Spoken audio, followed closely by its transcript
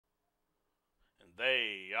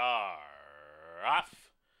They are off.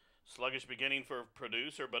 Sluggish beginning for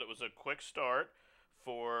Producer, but it was a quick start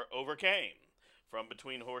for Overcame. From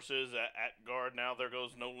between horses at guard, now there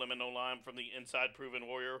goes No Limit, No Lime from the inside. Proven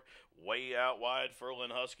Warrior way out wide.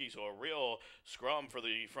 Furlan Husky, so a real scrum for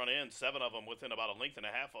the front end. Seven of them within about a length and a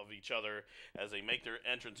half of each other as they make their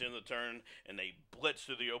entrance in the turn and they blitz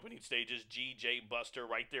through the opening stages. GJ Buster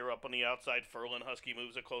right there up on the outside. Furlan Husky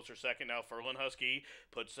moves a closer second. Now Furlan Husky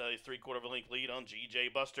puts a three-quarter of a length lead on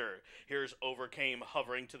GJ Buster. Here's Overcame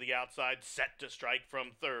hovering to the outside, set to strike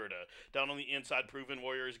from third. Down on the inside, Proven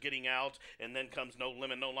Warrior is getting out, and then comes No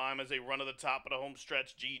Limit, No Lime as they run to the top of the home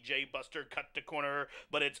stretch. GJ Buster cut to corner,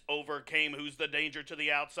 but it's Overcame who's the danger to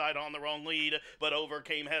the outside on the wrong lead. But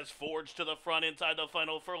Overcame has forged to the front inside the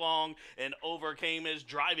final furlong, and Overcame is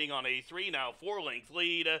driving on a 4-length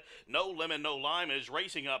lead. No Limit, No Lime is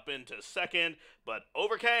racing up into second, but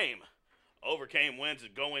Overcame wins,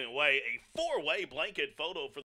 going away. A four-way blanket photo for